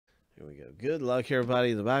Here we go. Good luck,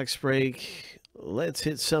 everybody. The box break. Let's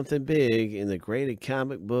hit something big in the graded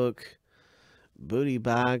comic book booty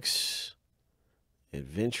box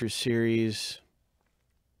adventure series,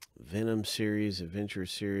 Venom series, adventure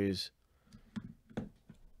series.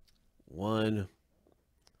 One.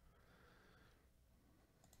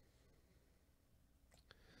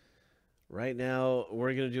 Right now,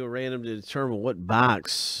 we're going to do a random to determine what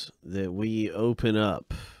box that we open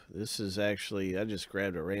up. This is actually, I just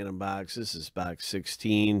grabbed a random box. This is box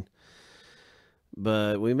 16.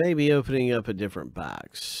 But we may be opening up a different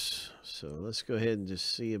box. So let's go ahead and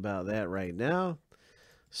just see about that right now.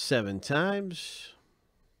 7 times.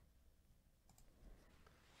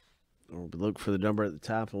 We'll look for the number at the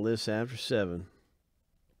top of the list after 7.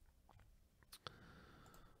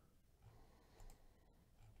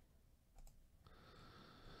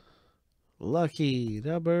 Lucky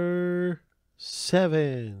number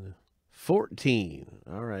 7. 14.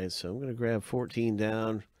 All right, so I'm going to grab 14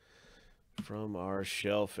 down from our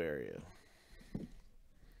shelf area.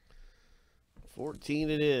 14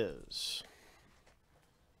 it is.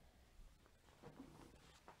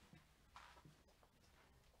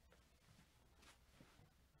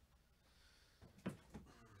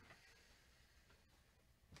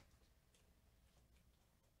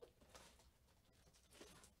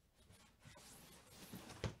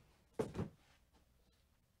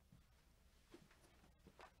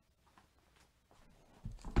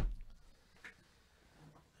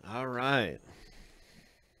 All right.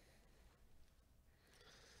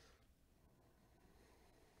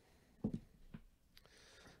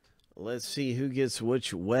 Let's see who gets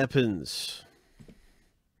which weapons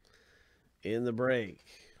in the break.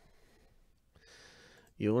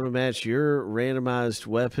 You want to match your randomized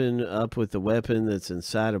weapon up with the weapon that's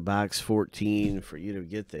inside of box 14 for you to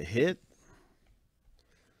get the hit.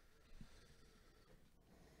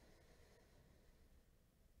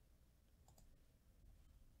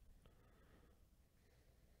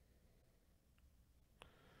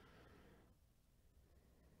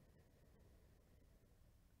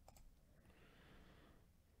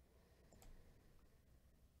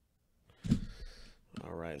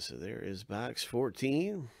 All right, so there is box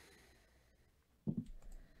 14.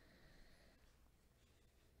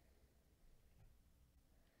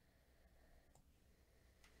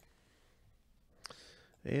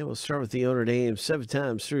 And we'll start with the owner names. 7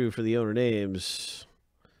 times through for the owner names.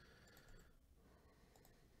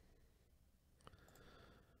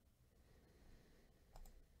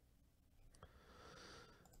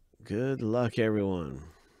 Good luck, everyone.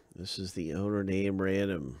 This is the owner name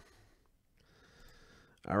random.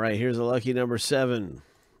 All right, here's a lucky number 7.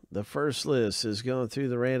 The first list is going through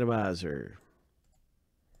the randomizer.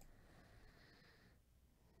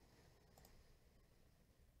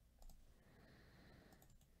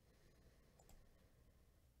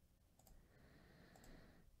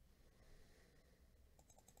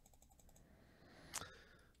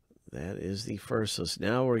 That is the first list.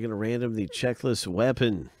 Now we're going to random the checklist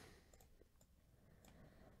weapon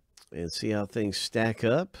and see how things stack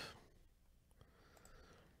up.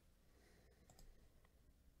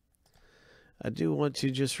 I do want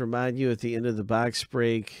to just remind you at the end of the box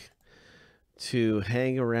break to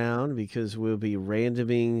hang around because we'll be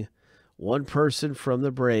randoming one person from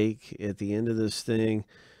the break at the end of this thing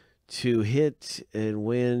to hit and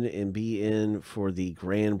win and be in for the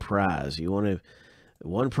grand prize. You want to,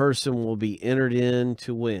 one person will be entered in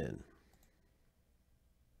to win.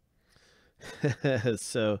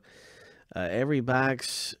 So every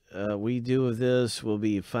box we do of this, we'll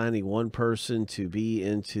be finding one person to be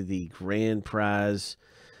into the grand prize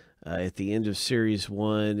at the end of Series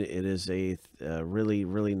 1. It is a really,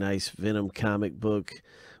 really nice Venom comic book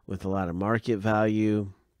with a lot of market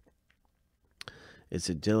value. It's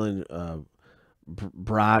a Dylan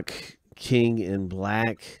Brock King in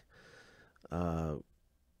Black.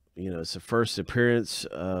 It's the first appearance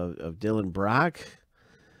of Dylan Brock.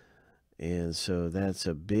 And so that's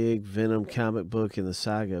a big Venom comic book in the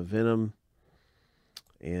saga of Venom.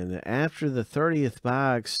 And after the 30th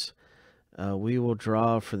box, we will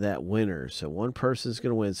draw for that winner. So one person's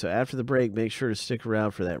going to win. So after the break, make sure to stick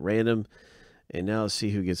around for that random. And now let's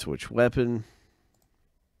see who gets which weapon.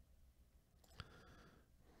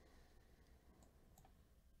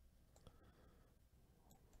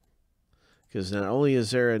 Because not only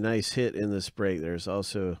is there a nice hit in this break, there's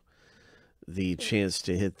also the chance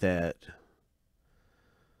to hit that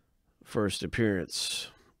first appearance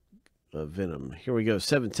of Venom. Here we go,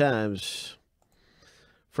 7 times.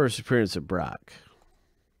 First appearance of Brock.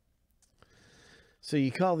 So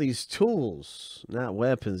you call these tools, not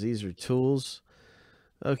weapons. These are tools.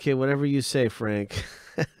 Okay, whatever you say, Frank.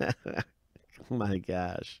 Oh my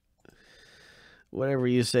gosh. Whatever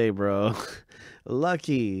you say, bro.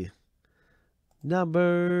 Lucky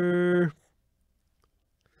number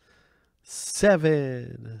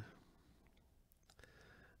 7.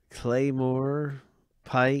 Claymore,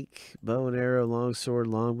 pike, bow and arrow, longsword,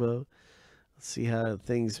 longbow. Let's see how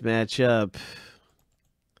things match up.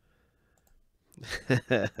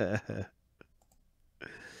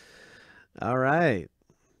 All right.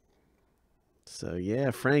 So,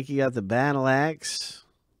 yeah, Frankie got the battle axe.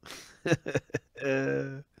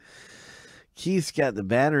 Keith's got the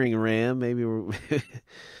battering ram. Maybe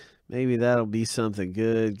maybe that'll be something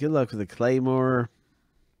good. Good luck with the claymore.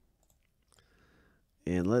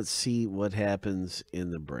 And let's see what happens in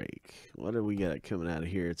the break. What do we got coming out of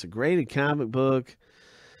here? It's a graded comic book.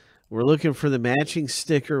 We're looking for the matching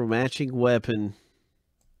sticker, matching weapon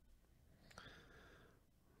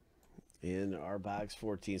in our box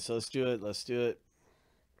 14. So let's do it. Let's do it.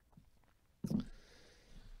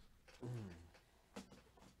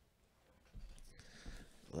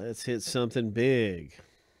 Let's hit something big.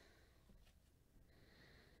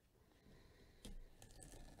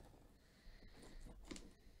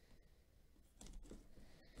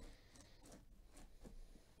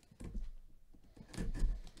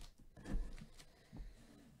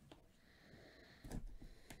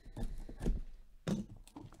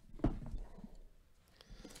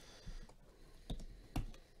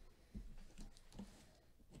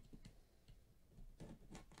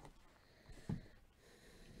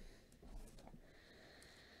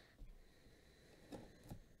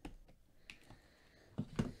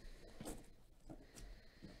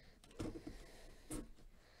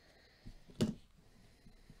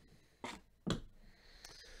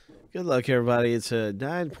 Good luck, everybody. It's a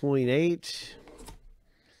 9.8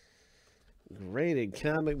 rated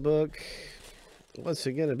comic book. What's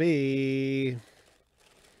it going to be?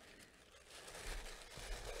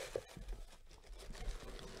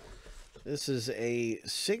 This is a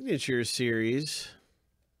signature series.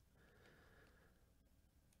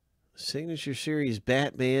 Signature series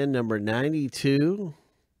Batman number 92.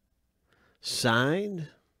 Signed.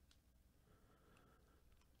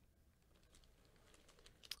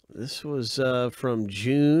 This was from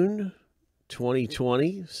June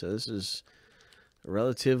 2020, so this is a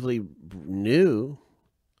relatively new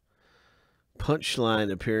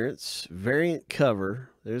Punchline appearance. Variant cover.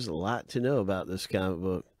 There's a lot to know about this comic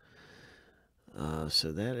book.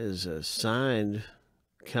 So that is a signed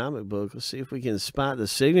comic book. Let's see if we can spot the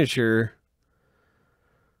signature.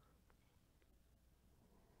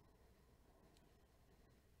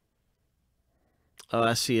 Oh,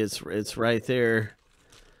 I see. It's right there.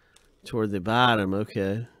 Toward the bottom,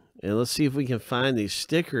 okay. And let's see if we can find the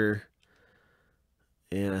sticker.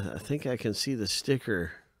 And I think I can see the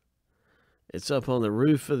sticker. It's up on the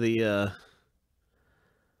roof of the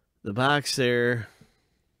box there.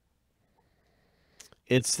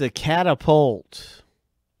 It's the catapult.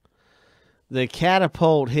 The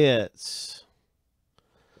catapult hits.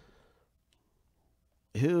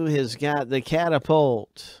 Who has got the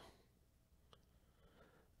catapult?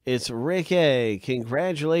 It's Rick A.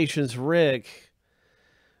 Congratulations, Rick.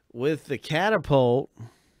 With the catapult,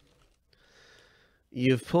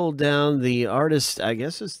 you've pulled down the artist. I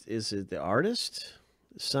guess is it the artist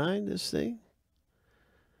signed this thing?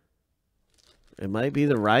 It might be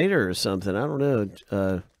the writer or something. I don't know.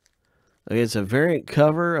 Okay, it's a variant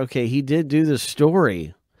cover. Okay, he did do the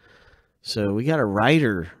story. So we got a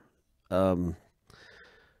writer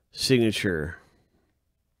signature.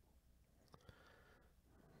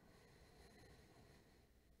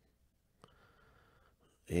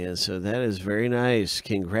 And so that is very nice.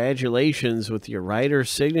 Congratulations with your writer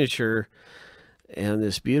signature and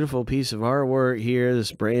this beautiful piece of artwork here.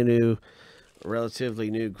 This brand new, relatively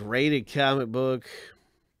new graded comic book.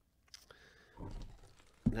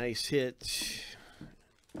 Nice hit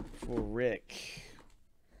for Rick.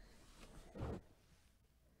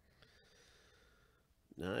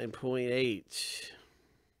 9.8.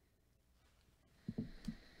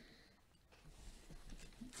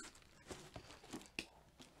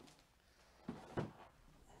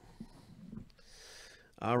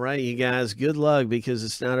 All right, you guys, good luck because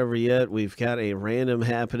it's not over yet. We've got a random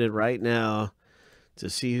happening right now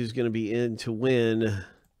to see who's going to be in to win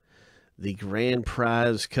the grand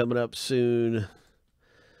prize coming up soon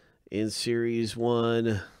in Series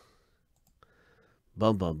 1.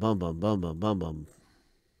 Bum, bum, bum, bum, bum, bum, bum, bum.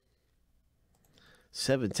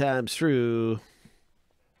 7 times through.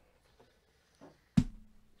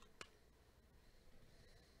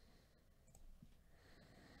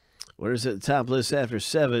 What is at the top list after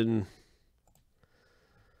 7?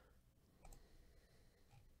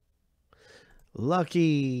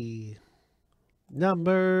 Lucky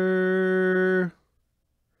number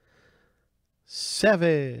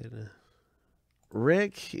 7.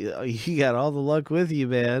 Rick, you got all the luck with you,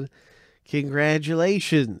 man.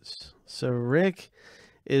 Congratulations. So Rick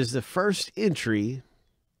is the first entry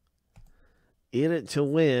in it to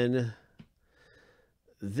win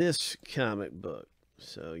this comic book.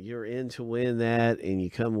 So you're in to win that, and you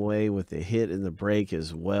come away with the hit and the break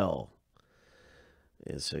as well.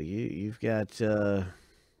 And so you've got some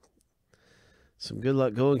good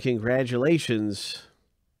luck going. Congratulations.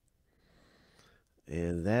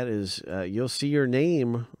 And that is, you'll see your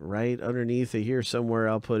name right underneath it here somewhere.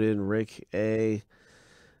 I'll put in Rick A.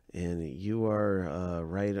 And you are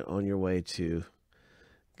right on your way to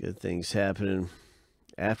good things happening.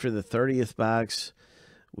 After the 30th box,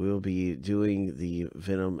 we'll be doing the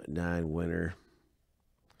Venom 9 winner.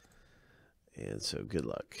 And so good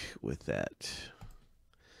luck with that.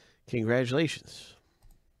 Congratulations.